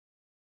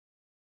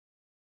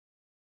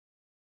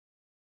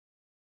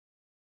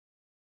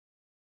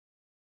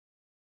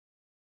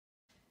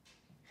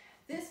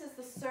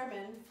the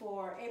sermon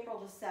for April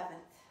the 7th.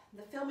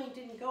 The filming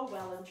didn't go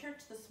well in church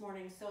this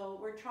morning, so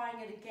we're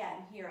trying it again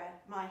here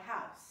at my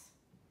house.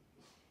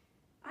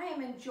 I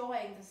am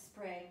enjoying the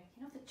spring.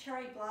 You know, the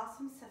cherry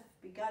blossoms have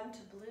begun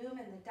to bloom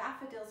and the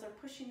daffodils are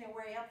pushing their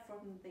way up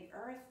from the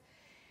earth.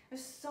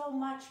 There's so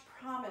much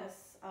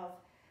promise of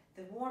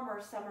the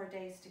warmer summer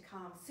days to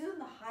come. Soon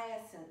the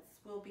hyacinths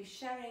will be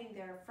sharing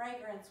their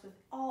fragrance with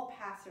all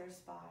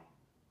passers-by.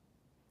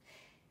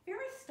 Have you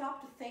ever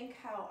stopped to think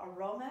how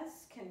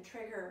aromas can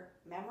trigger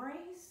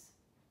memories?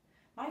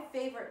 My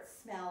favorite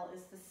smell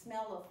is the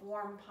smell of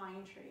warm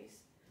pine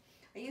trees.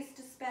 I used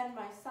to spend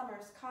my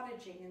summers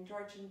cottaging in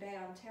Georgian Bay,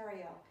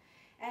 Ontario,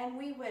 and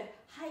we would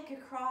hike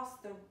across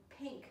the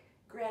pink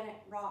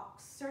granite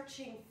rocks,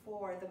 searching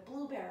for the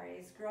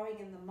blueberries growing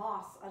in the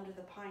moss under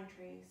the pine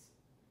trees.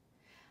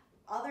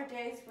 Other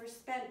days were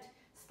spent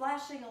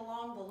splashing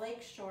along the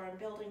lake shore and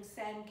building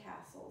sand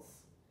castles.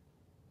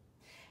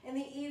 In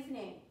the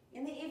evening,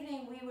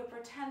 we would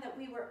pretend that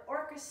we were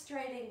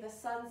orchestrating the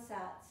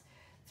sunsets,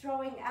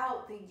 throwing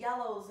out the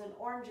yellows and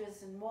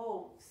oranges and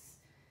mauves,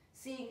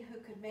 seeing who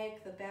could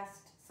make the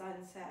best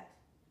sunset.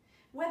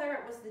 Whether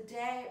it was the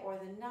day or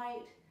the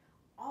night,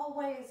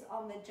 always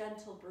on the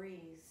gentle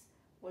breeze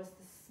was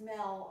the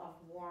smell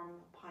of warm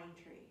pine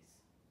trees.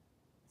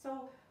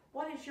 So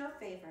what is your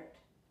favorite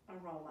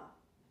aroma?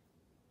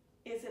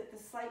 Is it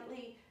the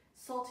slightly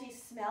salty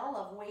smell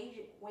of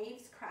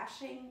waves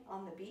crashing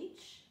on the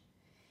beach?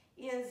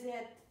 Is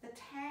it the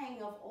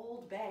tang of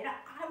Old Bay? Now,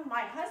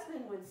 my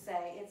husband would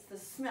say it's the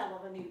smell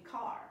of a new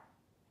car.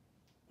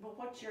 But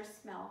what's your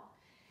smell?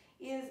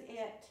 Is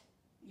it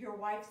your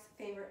wife's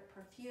favorite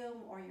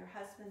perfume or your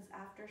husband's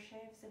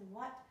aftershaves? And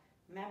what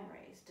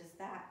memories does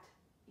that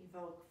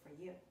evoke for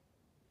you?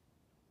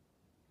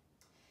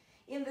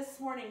 In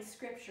this morning's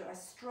scripture, a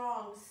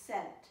strong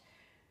scent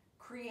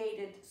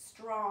created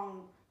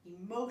strong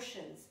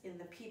emotions in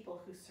the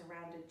people who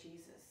surrounded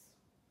Jesus.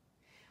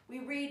 We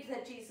read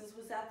that Jesus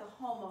was at the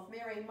home of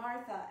Mary,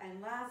 Martha,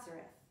 and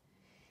Lazarus.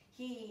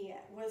 He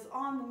was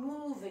on the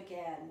move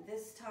again,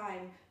 this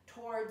time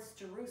towards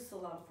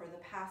Jerusalem for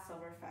the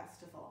Passover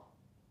festival.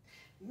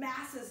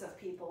 Masses of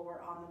people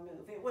were on the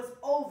move. It was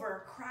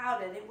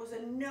overcrowded. It was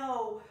a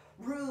no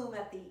room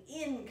at the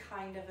inn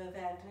kind of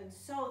event. And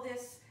so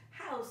this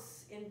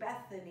house in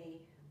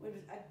Bethany was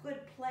a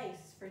good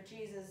place for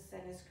Jesus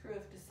and his crew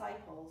of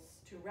disciples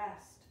to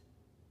rest.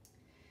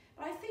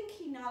 But I think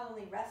he not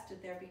only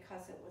rested there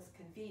because it was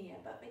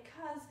convenient, but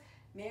because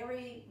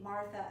Mary,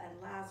 Martha,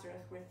 and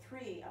Lazarus were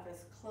three of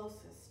his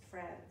closest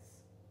friends.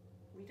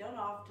 We don't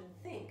often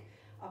think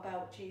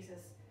about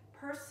Jesus'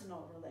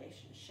 personal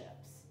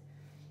relationships.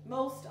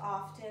 Most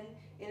often,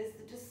 it is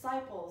the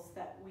disciples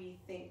that we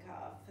think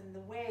of and the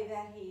way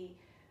that he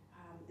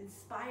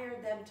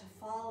inspired them to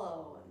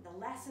follow and the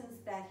lessons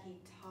that he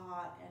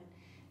taught and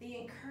the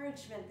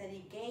encouragement that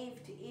he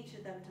gave to each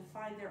of them to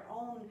find their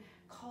own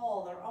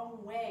call, their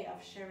own way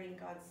of sharing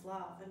God's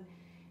love. And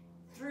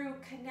through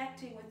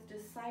connecting with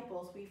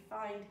disciples, we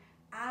find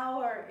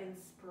our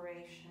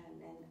inspiration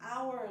and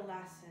our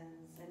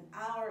lessons and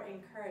our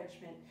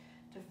encouragement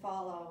to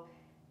follow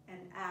and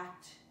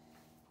act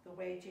the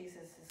way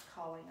Jesus is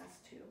calling us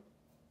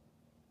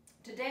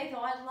to. Today,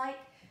 though, I'd like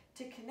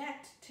to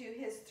connect to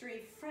his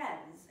three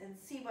friends and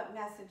see what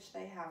message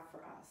they have for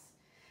us,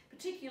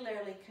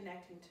 particularly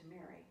connecting to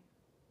Mary.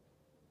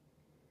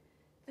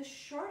 The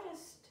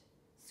shortest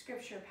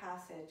scripture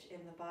passage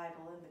in the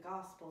Bible, in the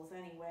Gospels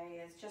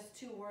anyway, is just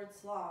 2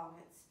 words long.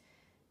 It's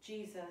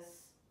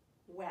Jesus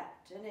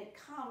wept, and it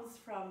comes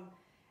from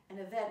an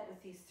event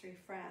with these three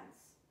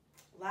friends.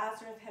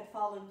 Lazarus had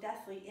fallen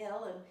deathly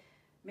ill, and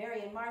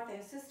Mary and Martha,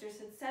 his sisters,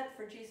 had sent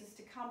for Jesus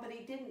to come, but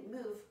he didn't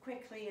move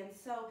quickly, and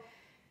so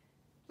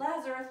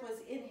Lazarus was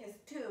in his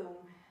tomb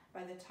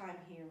by the time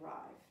he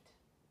arrived.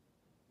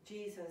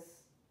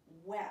 Jesus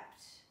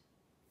wept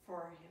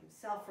for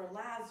himself, for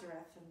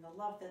Lazarus, and the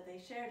love that they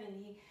shared,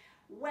 and he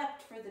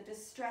wept for the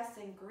distress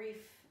and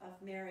grief of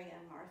Mary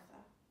and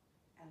Martha.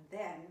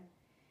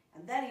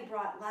 And then he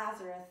brought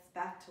Lazarus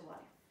back to life.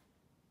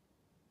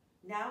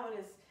 Now it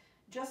is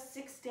just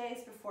 6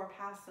 days before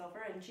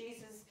Passover, and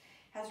Jesus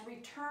has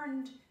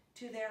returned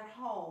to their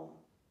home,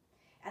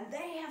 and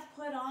they have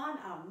put on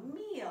a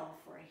meal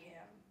for him.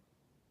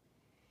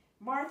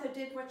 Martha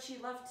did what she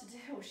loved to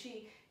do.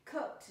 She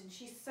cooked and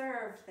she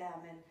served them,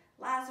 and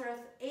Lazarus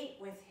ate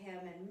with him,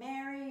 and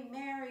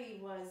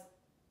Mary was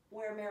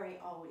where Mary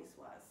always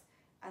was,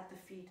 at the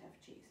feet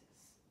of Jesus.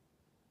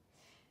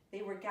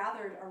 They were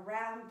gathered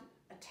around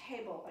a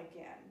table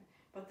again,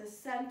 but the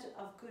scent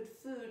of good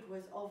food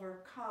was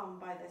overcome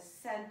by the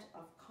scent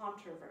of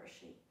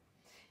controversy.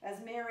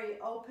 As Mary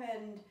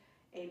opened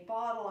a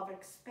bottle of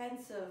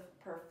expensive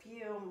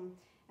perfume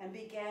and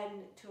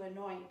began to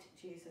anoint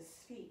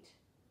Jesus' feet,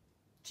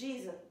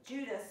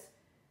 Judas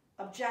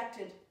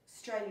objected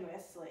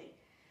strenuously,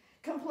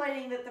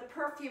 complaining that the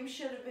perfume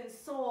should have been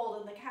sold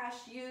and the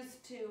cash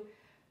used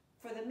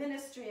for the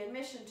ministry and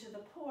mission to the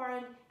poor,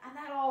 and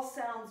that all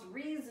sounds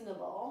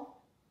reasonable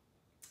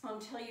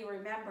until you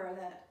remember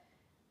that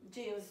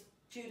Judas,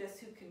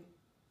 who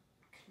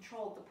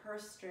controlled the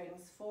purse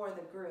strings for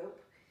the group,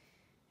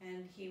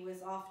 and he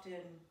was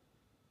often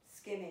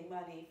skimming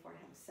money for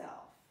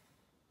himself.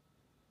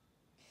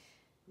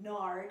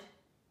 Nard,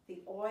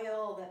 the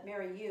oil that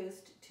Mary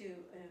used to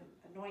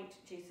anoint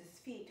Jesus'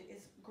 feet,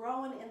 is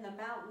grown in the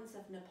mountains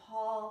of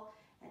Nepal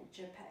and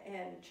Japan,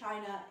 and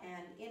China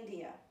and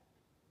India.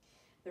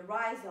 The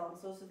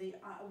rhizomes, those are the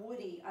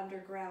woody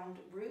underground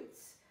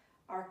roots,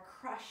 are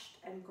crushed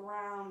and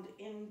ground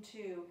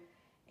into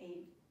a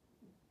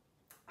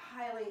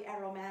highly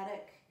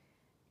aromatic,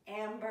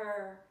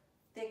 amber,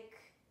 thick,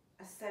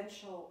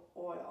 essential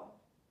oil.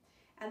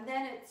 And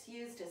then it's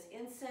used as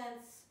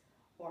incense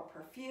or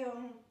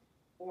perfume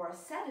or a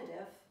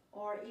sedative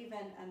or even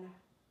an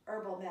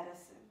herbal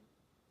medicine.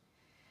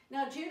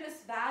 Now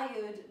Judas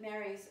valued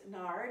Mary's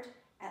nard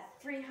at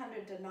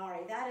 300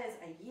 denarii, that is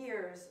a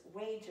year's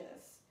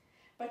wages.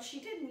 But she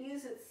didn't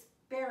use it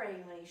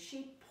sparingly.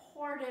 She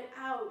poured it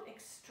out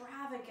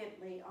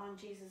extravagantly on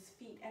Jesus'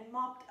 feet and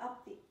mopped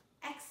up the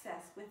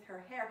excess with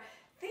her hair.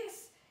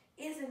 This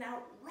is an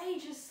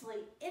outrageously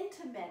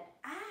intimate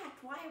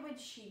act. Why would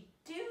she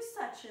do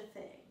such a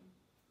thing?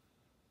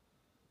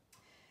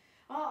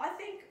 Well, I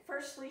think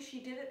firstly she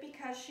did it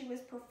because she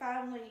was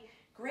profoundly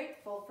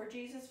grateful for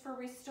Jesus for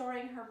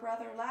restoring her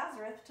brother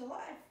Lazarus to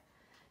life.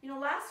 You know,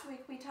 last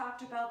week we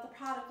talked about the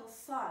prodigal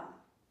son,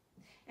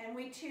 and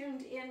we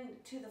tuned in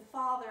to the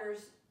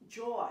father's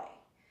joy.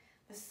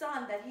 The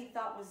son that he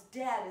thought was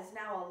dead is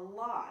now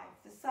alive.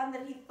 The son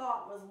that he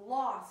thought was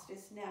lost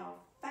is now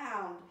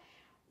found.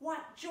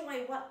 What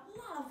joy, what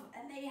love.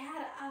 And they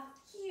had a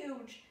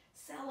huge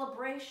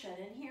celebration.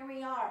 And here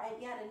we are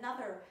at yet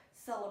another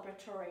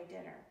celebratory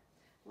dinner.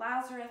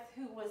 Lazarus,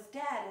 who was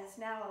dead, is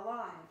now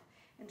alive.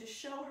 And to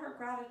show her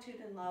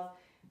gratitude and love,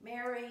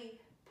 Mary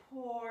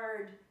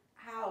poured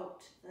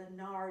out the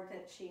nard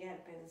that she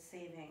had been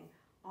saving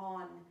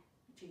on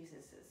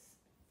Jesus'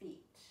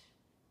 feet.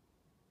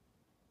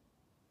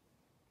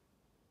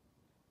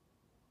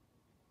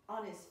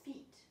 On his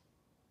feet.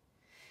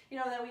 You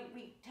know, that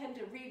we tend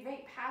to read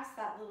right past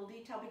that little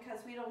detail because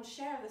we don't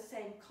share the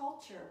same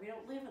culture. We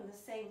don't live in the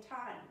same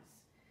times.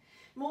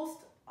 Most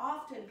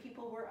often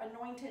people were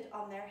anointed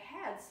on their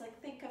heads. Like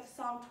think of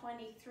Psalm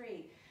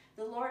 23.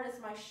 The Lord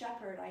is my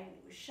shepherd, I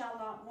shall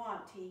not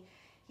want.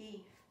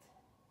 He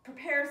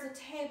prepares a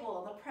table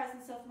in the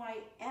presence of my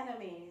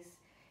enemies.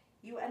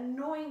 You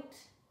anoint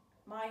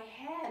my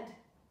head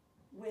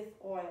with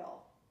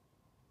oil.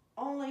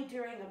 Only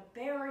during a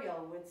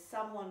burial would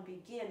someone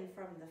begin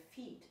from the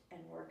feet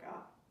and work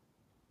up.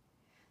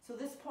 So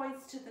this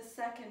points to the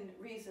second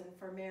reason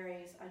for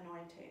Mary's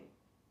anointing.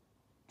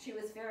 She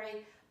was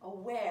very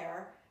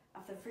aware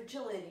of the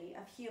fragility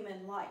of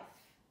human life.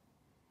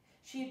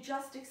 She had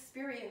just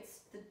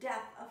experienced the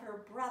death of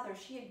her brother.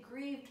 She had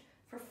grieved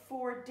for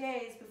 4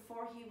 days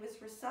before he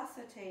was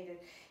resuscitated.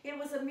 It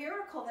was a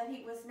miracle that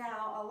he was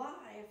now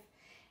alive.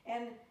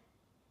 And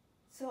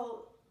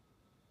so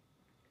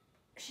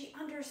she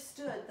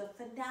understood the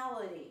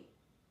finality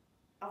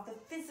of the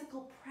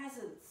physical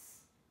presence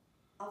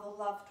of a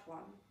loved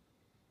one.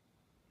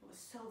 It was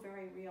so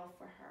very real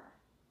for her.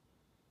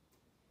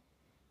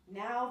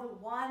 Now the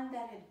one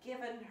that had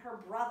given her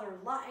brother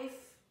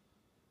life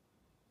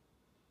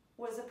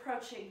was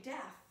approaching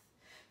death.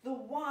 The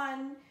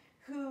one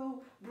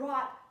who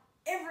brought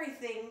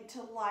everything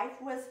to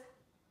life was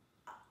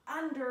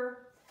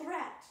under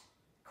threat.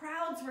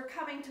 Crowds were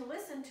coming to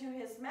listen to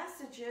his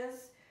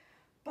messages,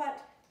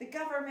 but the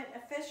government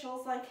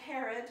officials like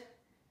Herod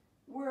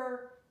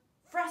were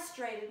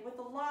frustrated with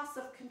the loss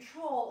of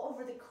control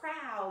over the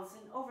crowds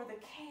and over the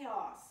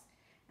chaos,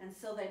 and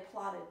so they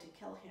plotted to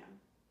kill him.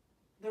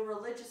 The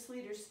religious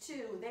leaders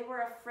too, they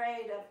were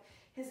afraid of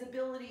his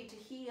ability to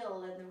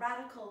heal and the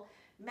radical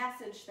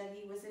message that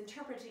he was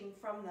interpreting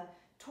from the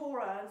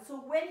Torah. And so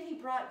when he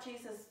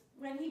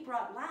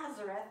brought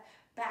Lazarus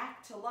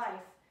back to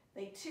life,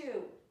 they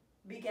too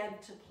began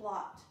to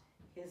plot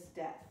his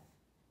death.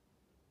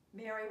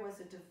 Mary was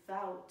a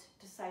devout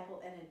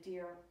disciple and a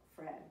dear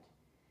friend.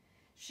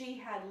 She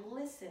had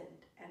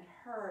listened and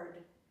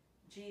heard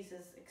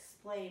Jesus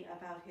explain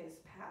about his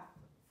path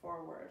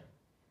forward.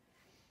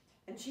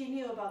 And she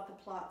knew about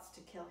the plots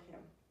to kill him.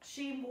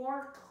 She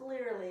more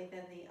clearly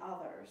than the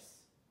others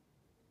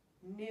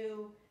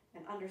knew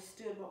and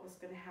understood what was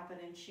going to happen,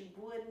 and she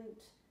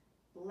wouldn't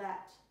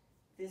let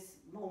this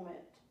moment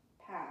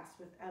pass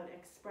without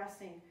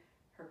expressing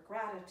her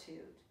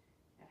gratitude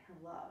and her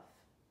love.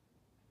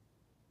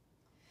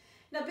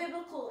 Now,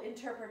 biblical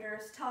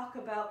interpreters talk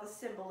about the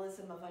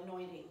symbolism of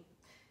anointing.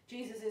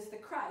 Jesus is the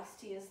Christ.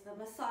 He is the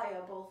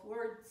Messiah. Both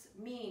words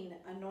mean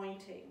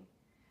anointing.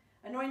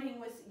 Anointing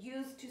was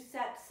used to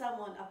set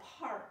someone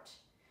apart,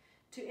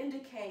 to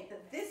indicate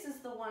that this is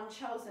the one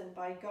chosen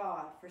by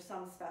God for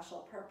some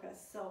special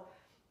purpose. So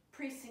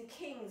priests and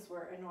kings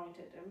were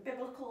anointed, and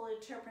biblical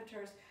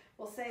interpreters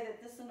will say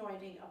that this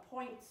anointing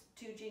points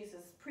to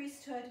Jesus'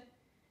 priesthood,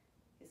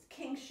 his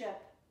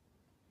kingship,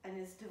 and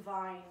his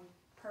divine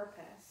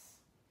purpose.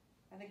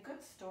 And a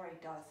good story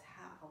does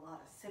have a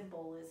lot of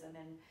symbolism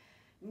and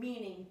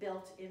meaning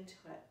built into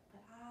it.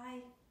 But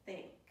I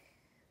think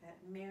that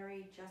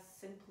Mary just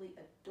simply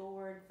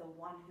adored the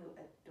one who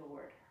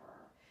adored her.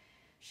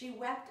 She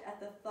wept at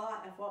the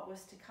thought of what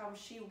was to come.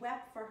 She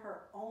wept for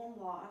her own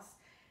loss,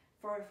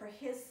 for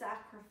his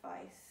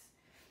sacrifice.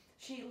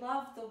 She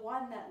loved the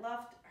one that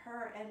loved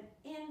her, and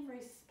in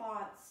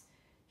response,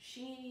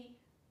 she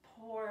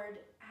poured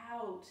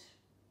out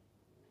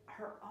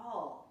her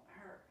all,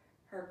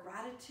 her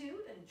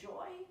gratitude and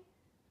joy,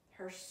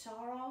 her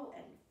sorrow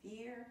and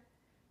fear,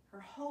 her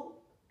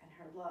hope and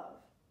her love,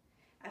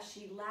 as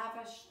she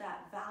lavished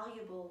that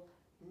valuable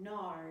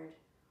nard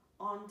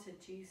onto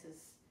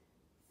Jesus'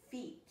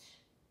 feet,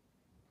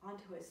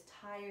 onto his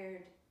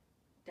tired,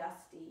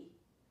 dusty,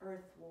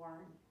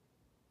 earth-worn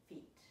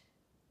feet.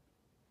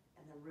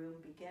 And the room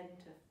began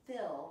to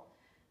fill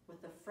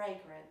with the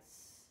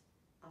fragrance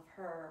of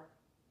her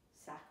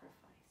sacrifice.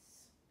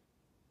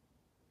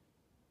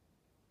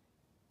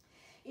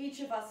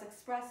 Each of us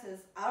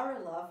expresses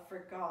our love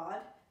for God,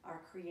 our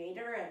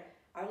Creator, and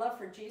our love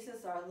for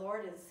Jesus, our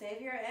Lord and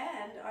Savior,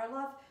 and our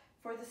love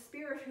for the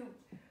Spirit who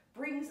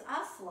brings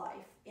us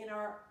life in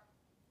our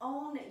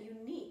own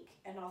unique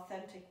and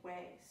authentic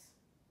ways.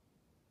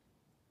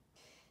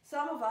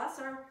 Some of us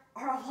are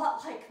a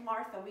lot like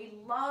Martha. We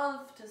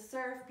love to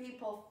serve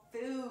people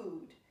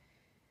food.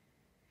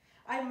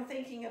 I'm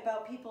thinking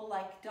about people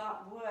like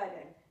Dot Wood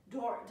and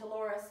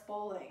Dolores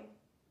Bowling.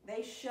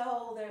 They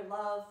show their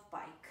love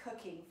by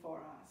cooking for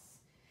us.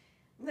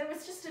 There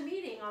was just a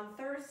meeting on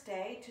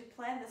Thursday to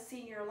plan the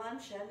senior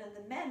luncheon, and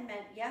the men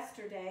met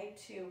yesterday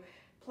to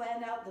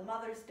plan out the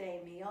Mother's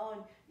Day meal.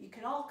 And you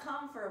can all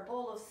come for a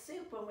bowl of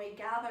soup when we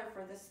gather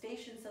for the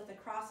Stations of the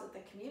Cross at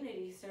the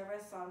community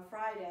service on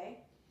Friday.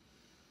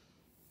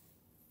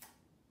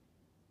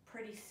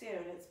 Pretty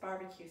soon it's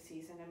barbecue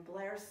season, and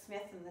Blair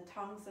Smith and the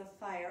Tongues of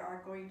Fire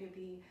are going to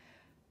be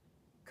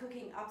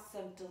cooking up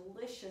some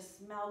delicious,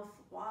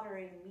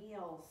 mouth-watering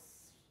meals.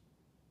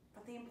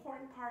 But the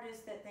important part is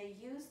that they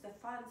use the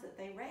funds that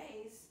they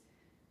raise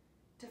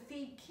to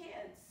feed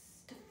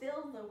kids, to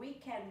fill the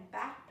weekend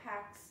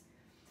backpacks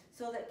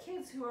so that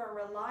kids who are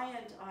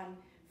reliant on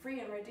free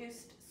and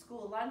reduced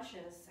school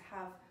lunches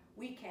have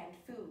weekend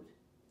food.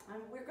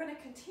 And we're going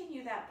to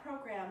continue that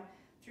program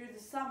through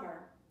the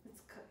summer.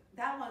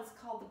 That one's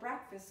called the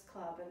Breakfast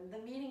Club, and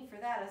the meeting for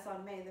that is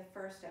on May the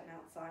 1st at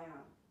Mount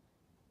Zion.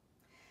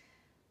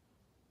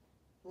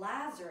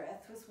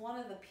 Lazarus was one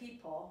of the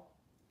people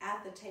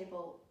at the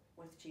table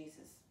with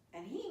Jesus,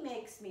 and he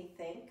makes me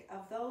think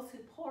of those who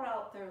pour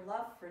out their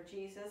love for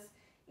Jesus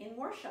in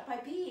worship by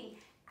being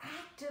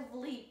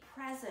actively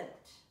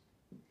present.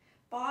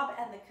 Bob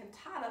and the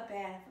cantata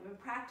band have been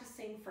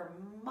practicing for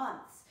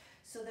months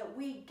so that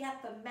we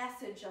get the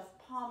message of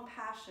Palm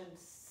Passion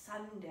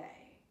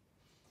Sunday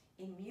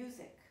in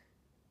music.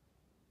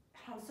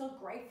 I'm so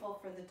grateful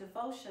for the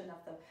devotion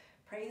of the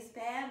praise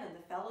band and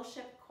the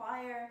fellowship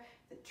choir,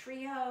 the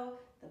trio,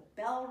 the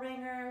bell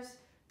ringers,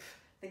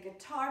 the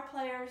guitar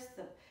players,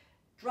 the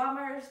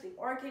drummers, the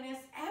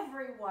organists,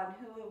 everyone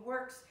who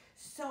works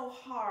so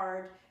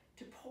hard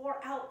to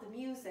pour out the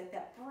music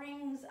that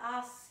brings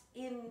us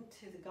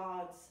into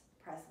God's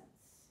presence.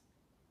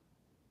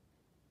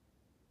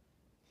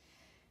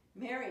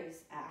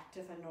 Mary's act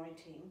of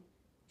anointing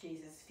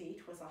Jesus'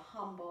 feet was a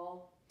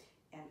humble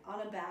and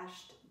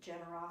unabashed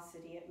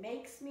generosity. It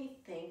makes me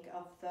think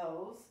of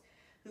those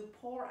who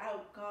pour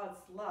out God's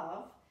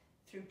love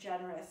through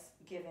generous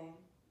giving.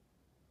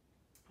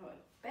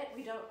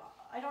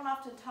 I don't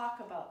often talk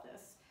about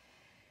this,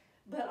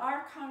 but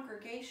our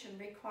congregation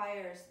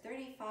requires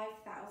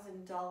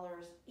 $35,000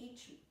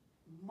 each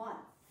month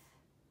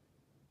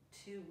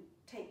to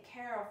take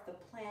care of the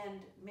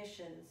planned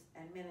missions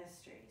and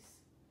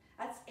ministries.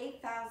 That's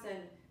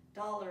 $8,000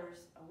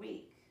 a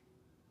week.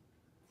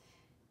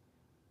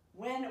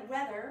 When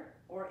weather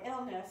or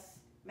illness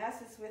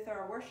messes with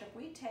our worship,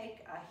 we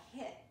take a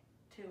hit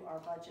to our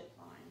budget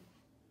line.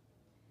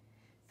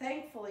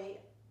 Thankfully,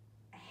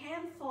 a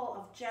handful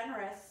of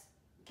generous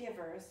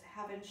givers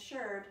have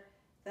ensured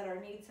that our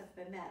needs have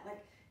been met.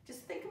 Like,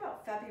 just think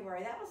about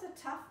February. That was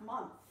a tough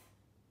month.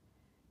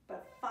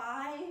 But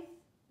 5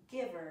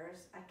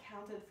 givers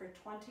accounted for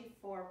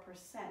 24%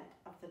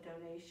 of the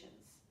donations.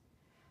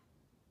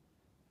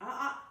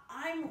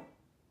 I'm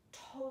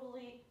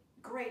totally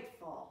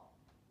grateful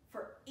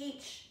for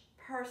each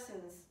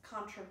person's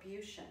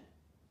contribution.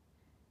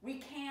 We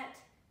can't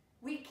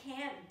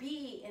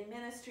be in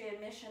ministry and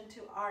mission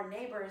to our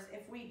neighbors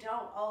if we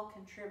don't all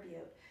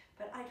contribute.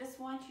 But I just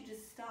want you to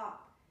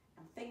stop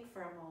and think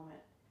for a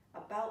moment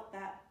about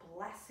that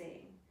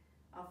blessing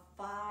of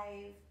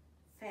 5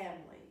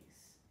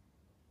 families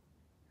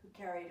who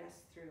carried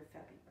us through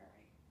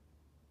February.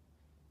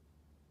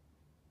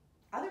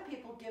 Other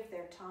people give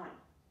their time.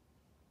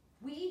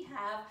 We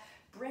have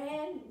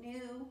brand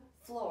new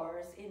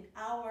floors in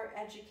our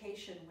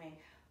education wing,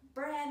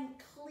 brand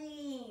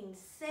clean,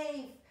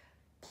 safe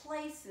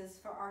places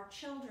for our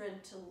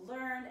children to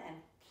learn and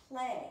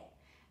play.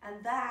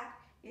 And that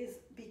is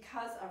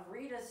because of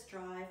Rita's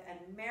drive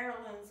and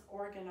Marilyn's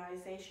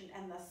organization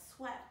and the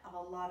sweat of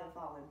a lot of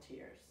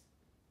volunteers.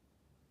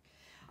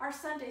 Our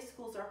Sunday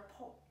schools are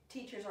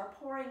teachers are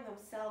pouring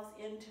themselves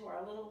into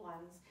our little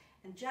ones,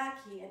 and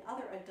Jackie and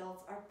other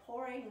adults are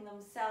pouring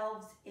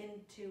themselves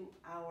into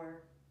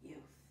our youth.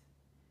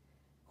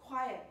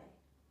 Quietly,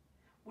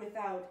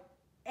 without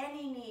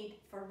any need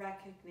for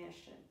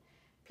recognition.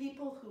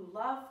 People who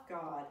love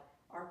God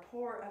have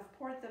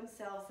poured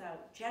themselves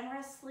out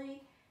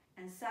generously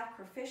and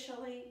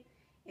sacrificially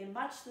in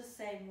much the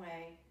same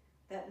way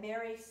that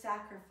Mary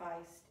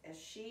sacrificed as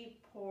she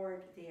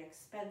poured the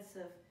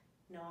expensive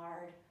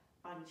nard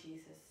on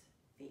Jesus'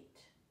 feet.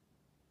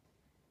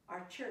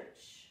 Our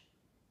church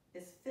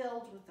is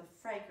filled with the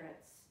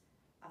fragrance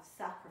of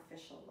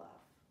sacrificial love.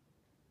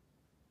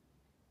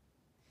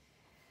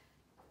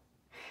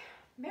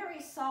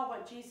 Mary saw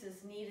what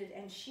Jesus needed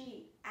and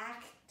she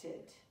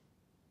acted.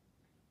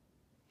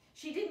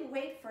 She didn't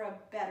wait for a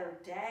better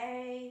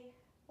day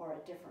or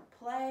a different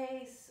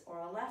place or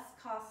a less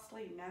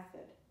costly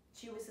method.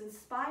 She was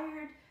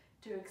inspired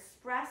to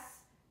express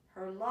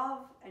her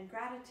love and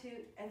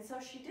gratitude, and so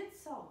she did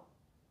so,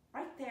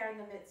 right there in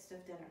the midst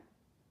of dinner.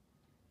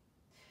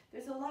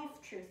 There's a life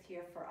truth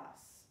here for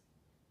us.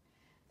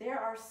 There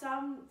are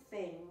some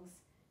things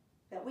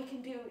that we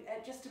can do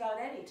at just about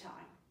any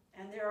time,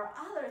 and there are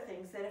other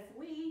things that if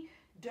we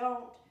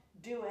don't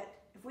do it,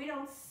 if we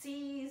don't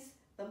seize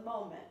the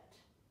moment,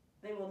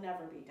 they will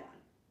never be done.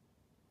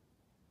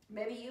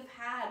 Maybe you've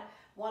had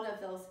one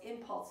of those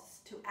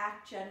impulses to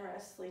act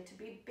generously, to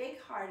be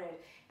big-hearted,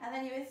 and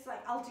then it's like,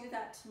 I'll do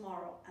that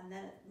tomorrow, and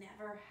then it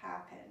never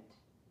happened.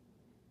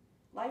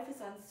 Life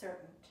is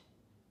uncertain.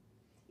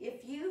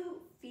 If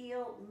you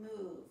feel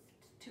moved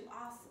to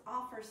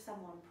offer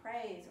someone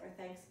praise or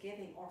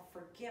thanksgiving or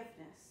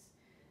forgiveness,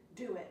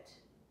 do it,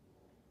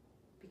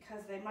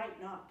 because they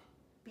might not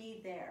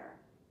be there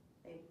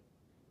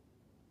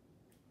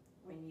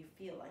when you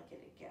feel like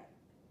it again.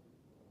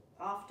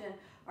 Often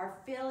our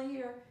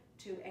failure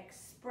to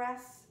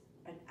express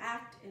and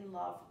act in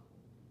love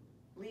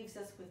leaves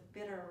us with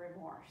bitter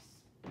remorse,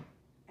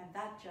 and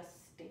that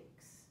just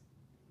stinks.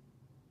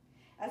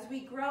 As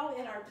we grow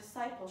in our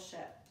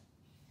discipleship,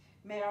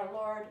 may our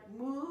Lord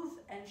move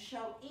and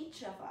show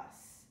each of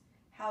us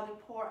how to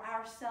pour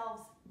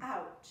ourselves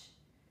out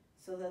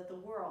so that the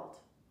world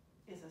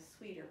is a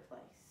sweeter place.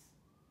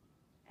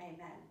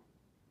 Amen.